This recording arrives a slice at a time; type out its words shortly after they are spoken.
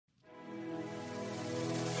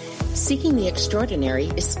Seeking the Extraordinary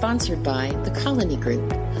is sponsored by the Colony Group,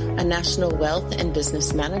 a national wealth and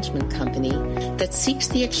business management company that seeks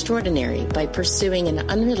the extraordinary by pursuing an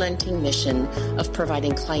unrelenting mission of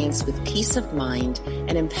providing clients with peace of mind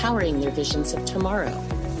and empowering their visions of tomorrow.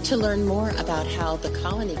 To learn more about how the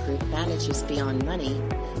Colony Group manages beyond money,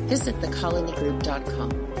 visit thecolonygroup.com.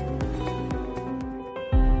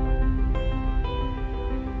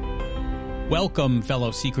 Welcome,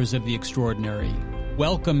 fellow seekers of the extraordinary.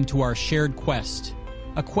 Welcome to our shared quest.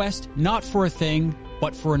 A quest not for a thing,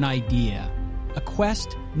 but for an idea. A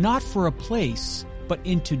quest not for a place, but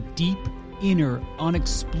into deep, inner,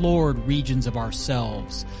 unexplored regions of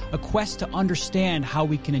ourselves. A quest to understand how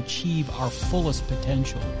we can achieve our fullest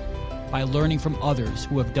potential by learning from others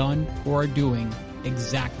who have done or are doing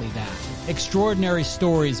exactly that. Extraordinary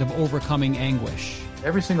stories of overcoming anguish.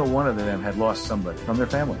 Every single one of them had lost somebody from their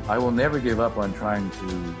family. I will never give up on trying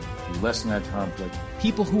to lessen that conflict.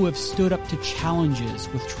 People who have stood up to challenges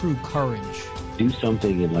with true courage. Do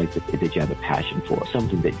something in life that you have a passion for,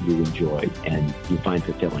 something that you enjoy and you find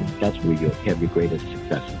fulfilling. That's where you have your greatest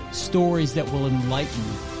success. Stories that will enlighten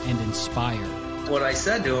and inspire. What I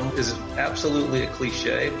said to him is absolutely a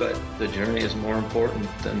cliche, but the journey is more important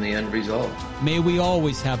than the end result. May we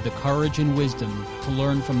always have the courage and wisdom to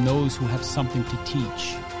learn from those who have something to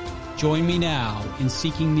teach. Join me now in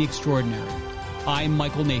Seeking the Extraordinary. I'm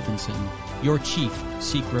Michael Nathanson, your chief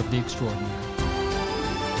seeker of the extraordinary.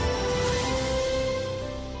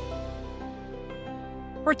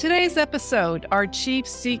 For today's episode, our chief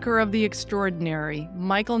seeker of the extraordinary,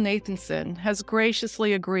 Michael Nathanson, has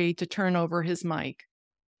graciously agreed to turn over his mic.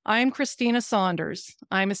 I'm Christina Saunders.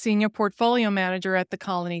 I'm a senior portfolio manager at the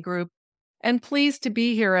Colony Group and pleased to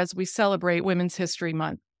be here as we celebrate Women's History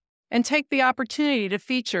Month and take the opportunity to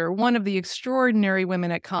feature one of the extraordinary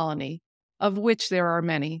women at Colony, of which there are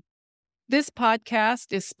many. This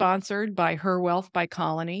podcast is sponsored by Her Wealth by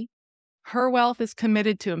Colony. Her Wealth is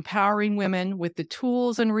committed to empowering women with the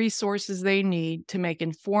tools and resources they need to make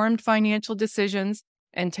informed financial decisions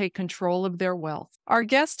and take control of their wealth. Our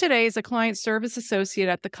guest today is a client service associate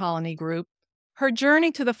at the Colony Group. Her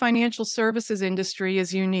journey to the financial services industry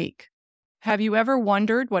is unique. Have you ever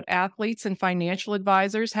wondered what athletes and financial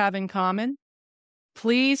advisors have in common?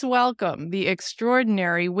 Please welcome the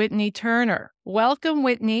extraordinary Whitney Turner. Welcome,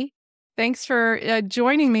 Whitney. Thanks for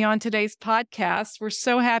joining me on today's podcast. We're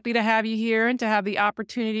so happy to have you here and to have the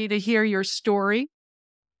opportunity to hear your story.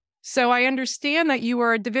 So I understand that you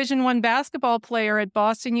were a Division I basketball player at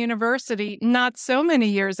Boston University not so many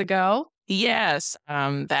years ago. Yes,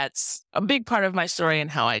 that's a big part of my story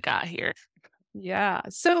and how I got here. Yeah.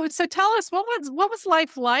 So tell us, what was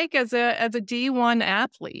life like as a D1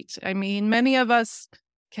 athlete? I mean, many of us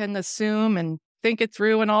can assume and think it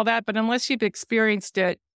through and all that, but unless you've experienced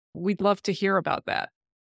it, we'd love to hear about that.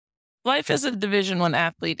 Life as a Division I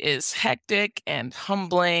athlete is hectic and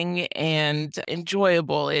humbling and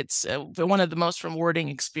enjoyable. It's one of the most rewarding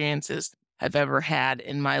experiences I've ever had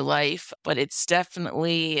in my life, but it's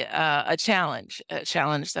definitely a challenge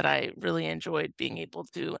that I really enjoyed being able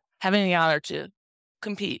to having the honor to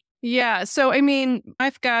compete. Yeah. So, I mean,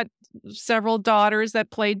 I've got several daughters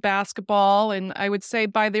that played basketball, and I would say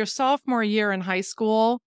by their sophomore year in high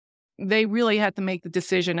school, they really had to make the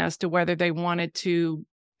decision as to whether they wanted to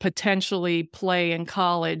potentially play in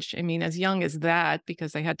college. I mean, as young as that,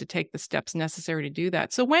 because they had to take the steps necessary to do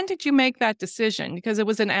that. So when did you make that decision? Because it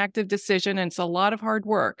was an active decision and it's a lot of hard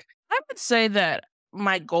work. I would say that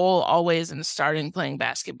my goal always in starting playing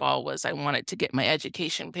basketball was I wanted to get my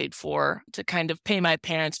education paid for, to kind of pay my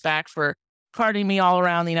parents back for carting me all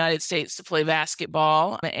around the United States to play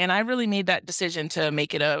basketball. And I really made that decision to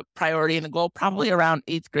make it a priority and a goal. Probably around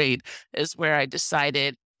 8th grade is where I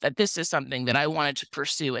decided that this is something that I wanted to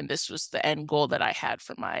pursue. And this was the end goal that I had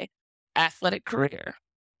for my athletic career.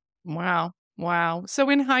 Wow. So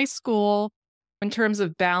in high school, in terms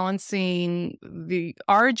of balancing the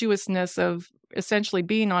arduousness of essentially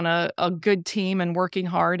being on a good team and working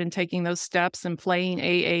hard and taking those steps and playing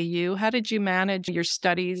AAU, how did you manage your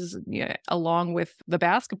studies along with the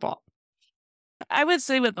basketball? I would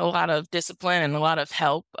say with a lot of discipline and a lot of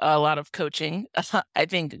help, a lot of coaching. I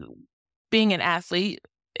think being an athlete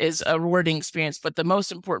is a rewarding experience, but the most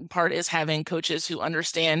important part is having coaches who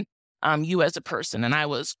understand you as a person. And I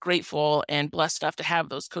was grateful and blessed enough to have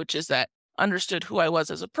those coaches that understood who I was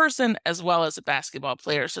as a person as well as a basketball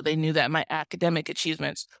player. So they knew that my academic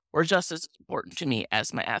achievements were just as important to me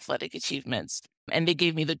as my athletic achievements. And they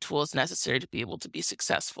gave me the tools necessary to be able to be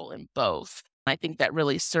successful in both. I think that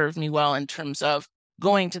really served me well in terms of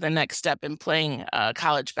going to the next step in playing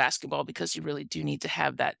college basketball, because you really do need to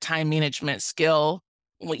have that time management skill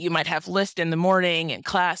you might have lift in the morning and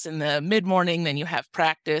class in the mid-morning, then you have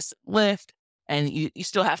practice, lift, and you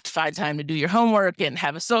still have to find time to do your homework and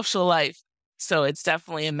have a social life. So it's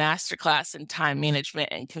definitely a masterclass in time management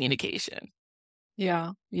and communication.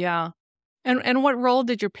 Yeah, yeah. And what role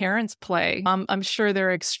did your parents play? I'm sure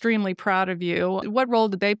they're extremely proud of you. What role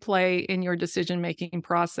did they play in your decision-making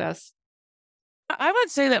process? I would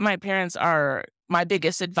say that my parents are my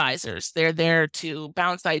biggest advisors. They're there to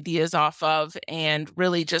bounce ideas off of and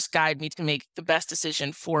really just guide me to make the best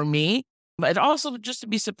decision for me, but also just to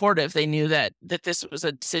be supportive. They knew that this was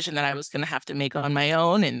a decision that I was going to have to make on my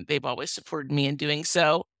own, and they've always supported me in doing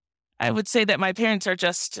so. I would say that my parents are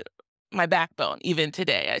just my backbone. Even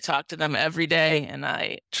today, I talk to them every day and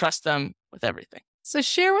I trust them with everything. So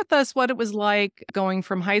share with us what it was like going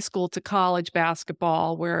from high school to college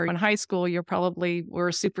basketball, where in high school you probably were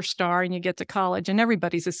a superstar and you get to college and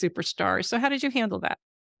everybody's a superstar. So how did you handle that?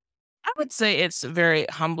 I would say it's a very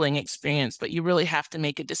humbling experience, but you really have to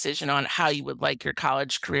make a decision on how you would like your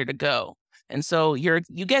college career to go. And so you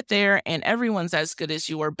get there and everyone's as good as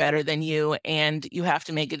you or better than you, and you have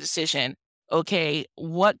to make a decision. Okay,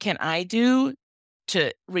 what can I do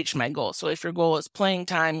to reach my goal? So if your goal is playing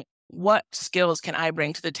time, what skills can I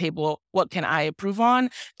bring to the table? What can I improve on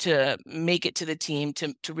to make it to the team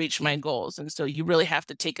to reach my goals? And so you really have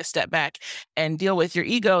to take a step back and deal with your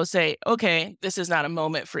ego. Say, okay, this is not a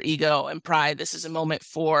moment for ego and pride. This is a moment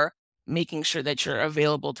for making sure that you're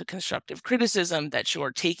available to constructive criticism, that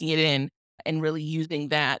you're taking it in and really using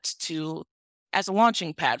that as a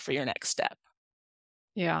launching pad for your next step.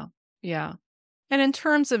 Yeah, yeah. And in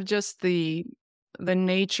terms of just the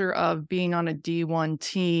nature of being on a D1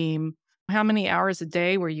 team, how many hours a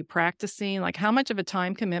day were you practicing? Like, how much of a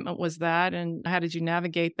time commitment was that? And how did you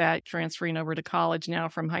navigate that transferring over to college now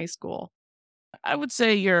from high school? I would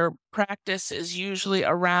say your practice is usually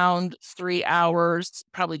around 3 hours.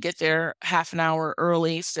 Probably get there half an hour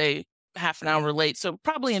early, say half an hour late. So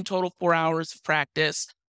probably in total 4 hours of practice,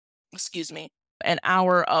 excuse me, an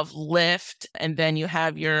hour of lift. And then you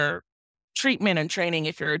have your treatment and training.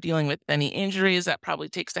 If you're dealing with any injuries, that probably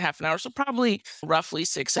takes a half an hour. So probably roughly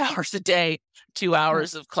 6 hours a day, 2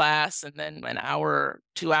 hours of class, and then an hour,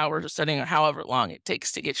 2 hours of studying, or however long it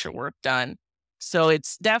takes to get your work done. So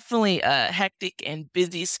it's definitely a hectic and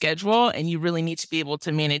busy schedule, and you really need to be able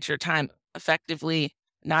to manage your time effectively,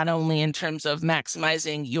 not only in terms of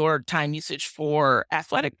maximizing your time usage for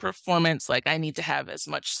athletic performance, like I need to have as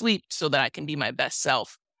much sleep so that I can be my best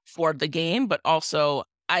self for the game, but also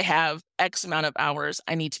I have X amount of hours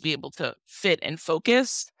I need to be able to fit and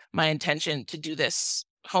focus my intention to do this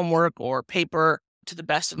homework or paper to the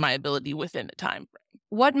best of my ability within the time frame.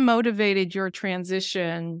 What motivated your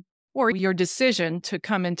transition or your decision to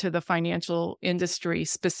come into the financial industry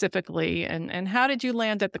specifically? And how did you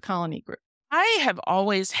land at the Colony Group? I have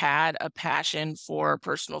always had a passion for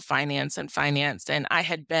personal finance, and I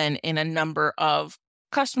had been in a number of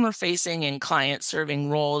customer facing and client serving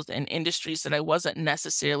roles in industries that I wasn't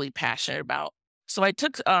necessarily passionate about. So I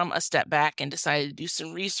took a step back and decided to do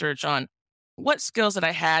some research on what skills that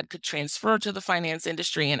I had could transfer to the finance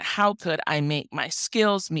industry and how could I make my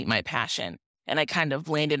skills meet my passion. And I kind of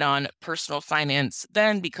landed on personal finance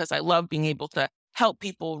then because I love being able to help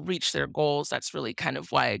people reach their goals. That's really kind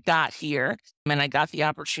of why I got here. And I got the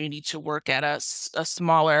opportunity to work at a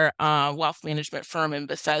smaller wealth management firm in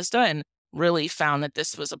Bethesda, and really found that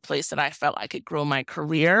this was a place that I felt I could grow my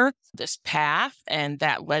career, this path, and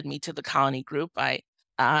that led me to the Colony Group. I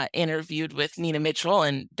interviewed with Nina Mitchell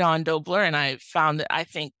and Don Dobler, and I found that I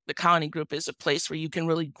think the Colony Group is a place where you can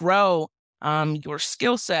really grow your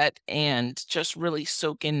skill set and just really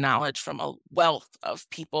soak in knowledge from a wealth of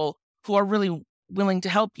people who are really willing to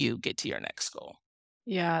help you get to your next goal.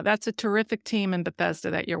 Yeah, that's a terrific team in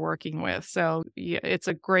Bethesda that you're working with. So yeah, it's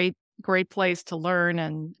a great place to learn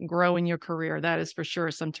and grow in your career. That is for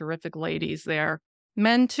sure. Some terrific ladies there.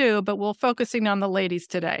 Men too, but we're focusing on the ladies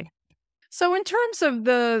today. So in terms of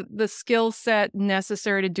the skill set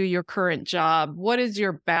necessary to do your current job, what is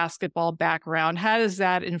your basketball background? How does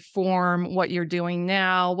that inform what you're doing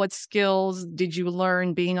now? What skills did you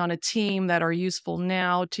learn being on a team that are useful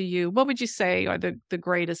now to you? What would you say are the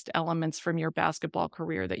greatest elements from your basketball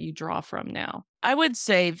career that you draw from now? I would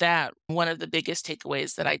say that one of the biggest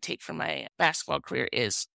takeaways that I take from my basketball career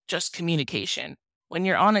is just communication. When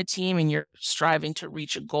you're on a team and you're striving to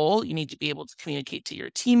reach a goal, you need to be able to communicate to your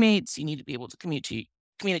teammates. You need to be able to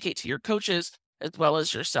communicate to your coaches as well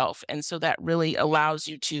as yourself. And so that really allows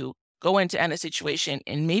you to go into any situation,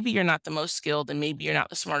 and maybe you're not the most skilled and maybe you're not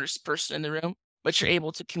the smartest person in the room, but you're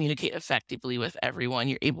able to communicate effectively with everyone.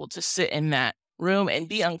 You're able to sit in that room and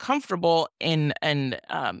be uncomfortable and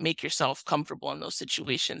make yourself comfortable in those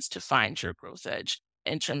situations to find your growth edge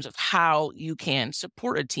in terms of how you can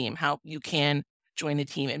support a team, how you can join a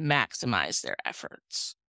team and maximize their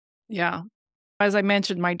efforts. Yeah. As I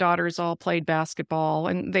mentioned, my daughters all played basketball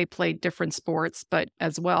and they played different sports, but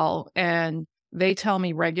as well. And they tell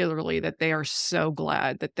me regularly that they are so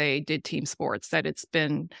glad that they did team sports, that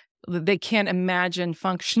they can't imagine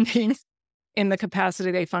functioning in the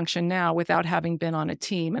capacity they function now without having been on a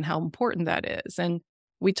team and how important that is. And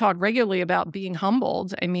we talk regularly about being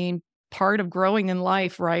humbled. I mean, part of growing in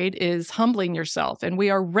life, right, is humbling yourself. And we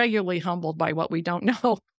are regularly humbled by what we don't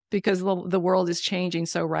know because the world is changing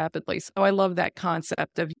so rapidly. So I love that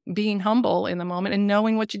concept of being humble in the moment and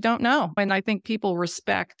knowing what you don't know. And I think people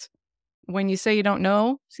respect when you say you don't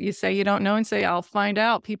know, you say you don't know and say, I'll find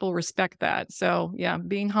out. People respect that. So yeah,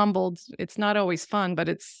 being humbled, it's not always fun, but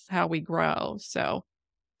it's how we grow. So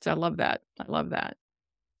I love that. I love that.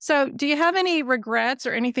 So do you have any regrets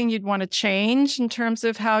or anything you'd want to change in terms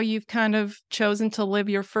of how you've kind of chosen to live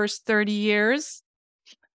your first 30 years?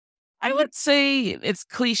 I would say it's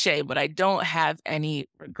cliche, but I don't have any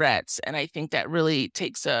regrets. And I think that really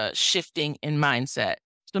takes a shifting in mindset.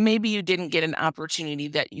 So maybe you didn't get an opportunity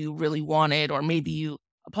that you really wanted, or maybe you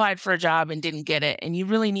applied for a job and didn't get it. And you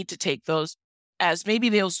really need to take those as maybe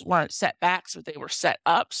those weren't setbacks, but they were set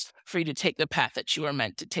ups for you to take the path that you were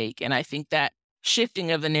meant to take. And I think that shifting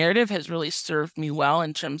of the narrative has really served me well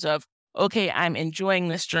in terms of, okay, I'm enjoying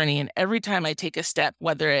this journey. And every time I take a step,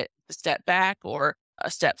 whether it's a step back or a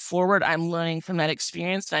step forward, I'm learning from that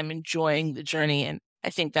experience. I'm enjoying the journey. And I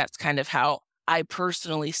think that's kind of how I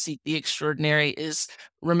personally seek the extraordinary, is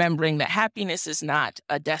remembering that happiness is not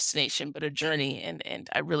a destination, but a journey. And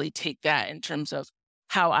I really take that in terms of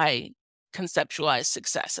how I conceptualize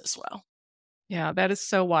success as well. Yeah, that is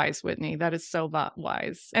so wise, Whitney. That is so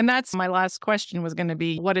wise. And that's my last question was going to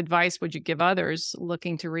be, what advice would you give others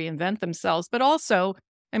looking to reinvent themselves? But also,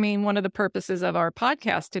 I mean, one of the purposes of our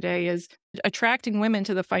podcast today is attracting women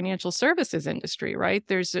to the financial services industry, right?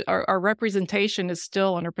 Our representation is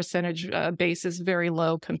still on a percentage basis very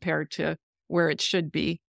low compared to where it should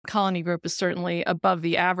be. Colony Group is certainly above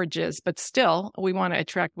the averages, but still, we want to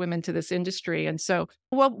attract women to this industry. And so,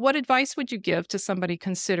 what advice would you give to somebody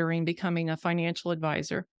considering becoming a financial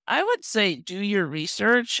advisor? I would say do your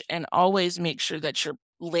research and always make sure that you're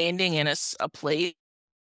landing in a place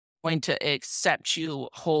going to accept you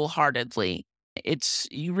wholeheartedly.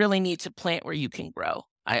 You really need to plant where you can grow.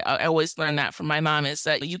 I always learned that from my mom, is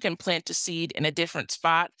that you can plant a seed in a different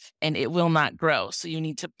spot and it will not grow. So you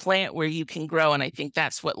need to plant where you can grow. And I think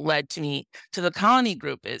that's what led to me to the Colony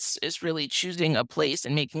Group is really choosing a place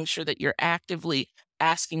and making sure that you're actively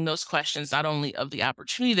asking those questions, not only of the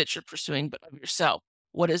opportunity that you're pursuing, but of yourself.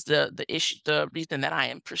 What is the issue, the reason that I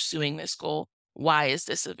am pursuing this goal? Why is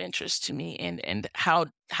this of interest to me? And how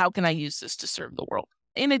can I use this to serve the world?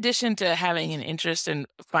 In addition to having an interest in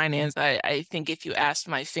finance, I think if you asked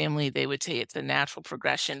my family, they would say it's a natural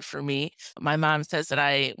progression for me. My mom says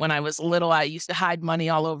that when I was little, I used to hide money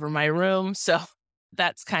all over my room. So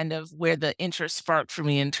that's kind of where the interest sparked for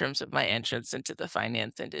me in terms of my entrance into the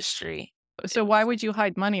finance industry. So why would you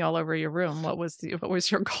hide money all over your room? What was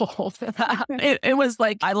your goal? It was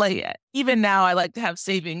like, even now I like to have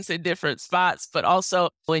savings in different spots, but also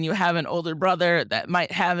when you have an older brother that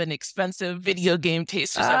might have an expensive video game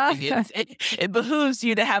taste or something, it behooves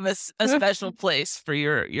you to have a special place for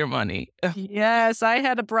your money. Yes, I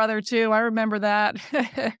had a brother too. I remember that.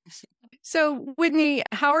 So, Whitney,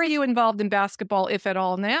 how are you involved in basketball, if at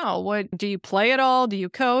all now? Do you play at all? Do you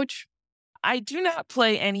coach? I do not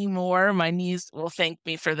play anymore. My knees will thank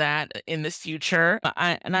me for that in the future.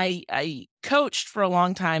 I coached for a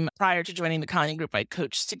long time prior to joining the Colony Group. I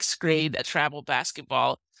coached sixth grade at travel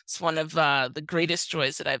basketball. It's one of the greatest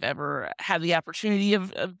joys that I've ever had the opportunity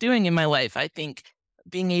of doing in my life. I think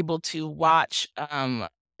being able to watch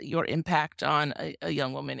your impact on a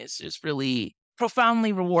young woman is really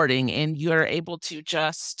profoundly rewarding. And you're able to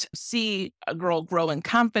just see a girl grow in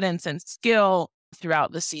confidence and skill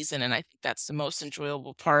throughout the season. And I think that's the most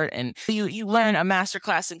enjoyable part. And you learn a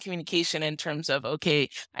masterclass in communication in terms of, okay,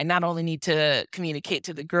 I not only need to communicate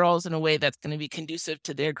to the girls in a way that's going to be conducive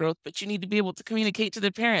to their growth, but you need to be able to communicate to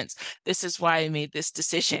their parents. This is why I made this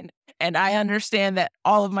decision. And I understand that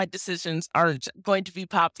all of my decisions aren't going to be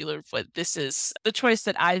popular, but this is the choice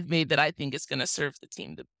that I've made that I think is going to serve the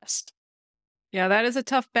team the best. Yeah, that is a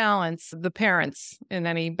tough balance. The parents in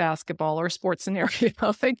any basketball or sports scenario,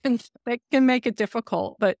 they can make it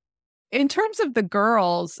difficult. But In terms of the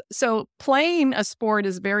girls, so playing a sport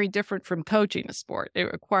is very different from coaching a sport.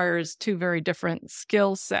 It requires two very different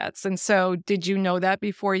skill sets. And so did you know that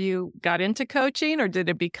before you got into coaching, or did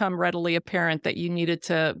it become readily apparent that you needed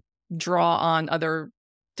to draw on other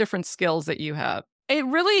different skills that you have? It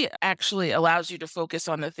really actually allows you to focus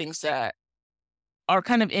on the things that are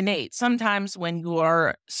kind of innate. Sometimes when you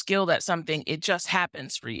are skilled at something, it just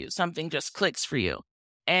happens for you. Something just clicks for you.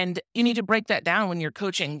 And you need to break that down when you're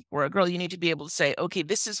coaching for a girl. You need to be able to say, okay,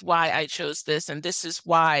 this is why I chose this, and this is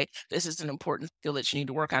why this is an important skill that you need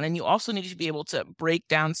to work on. And you also need to be able to break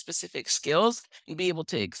down specific skills and be able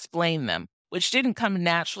to explain them, which didn't come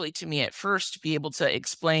naturally to me at first, to be able to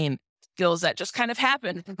explain skills that just kind of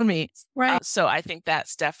happened for me. Right. So I think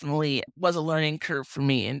that's definitely was a learning curve for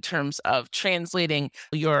me in terms of translating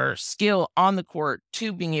your skill on the court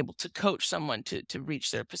to being able to coach someone to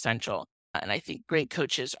reach their potential. And I think great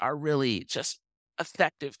coaches are really just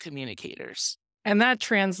effective communicators. And that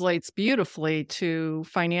translates beautifully to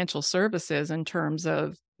financial services in terms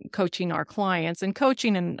of coaching our clients, and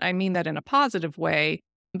coaching, and I mean that in a positive way,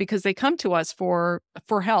 because they come to us for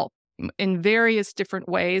help in various different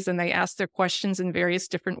ways, and they ask their questions in various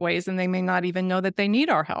different ways, and they may not even know that they need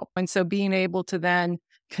our help. And so being able to then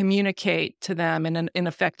communicate to them in an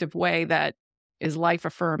effective way that is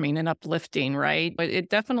life-affirming and uplifting, right? But it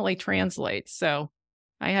definitely translates. So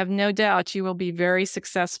I have no doubt you will be very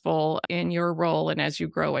successful in your role and as you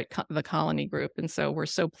grow at the Colony Group. And so we're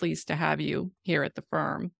so pleased to have you here at the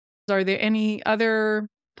firm. Are there any other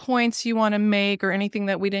points you want to make, or anything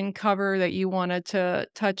that we didn't cover that you wanted to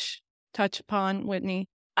touch upon, Whitney?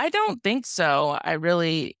 I don't think so. I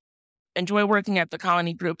really enjoy working at the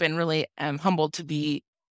Colony Group, and really am humbled to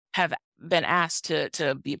have been asked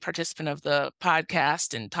to be a participant of the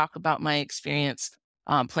podcast and talk about my experience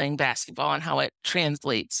playing basketball and how it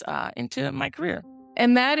translates into my career.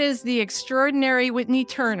 And that is the extraordinary Whitney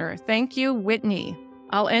Turner. Thank you, Whitney.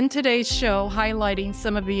 I'll end today's show highlighting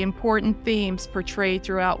some of the important themes portrayed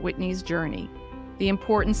throughout Whitney's journey. The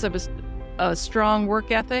importance of a strong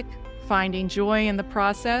work ethic, finding joy in the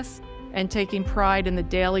process, and taking pride in the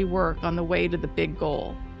daily work on the way to the big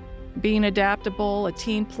goal. Being adaptable, a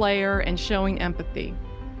team player, and showing empathy.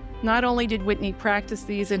 Not only did Whitney practice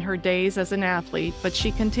these in her days as an athlete, but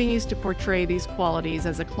she continues to portray these qualities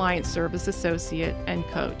as a client service associate and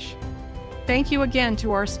coach. Thank you again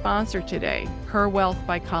to our sponsor today, Her Wealth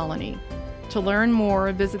by Colony. To learn more,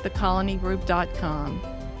 visit thecolonygroup.com.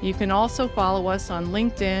 You can also follow us on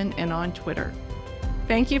LinkedIn and on Twitter.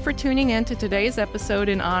 Thank you for tuning in to today's episode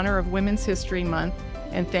in honor of Women's History Month.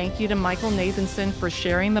 And thank you to Michael Nathanson for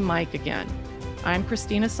sharing the mic again. I'm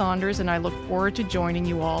Christina Saunders, and I look forward to joining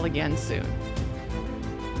you all again soon.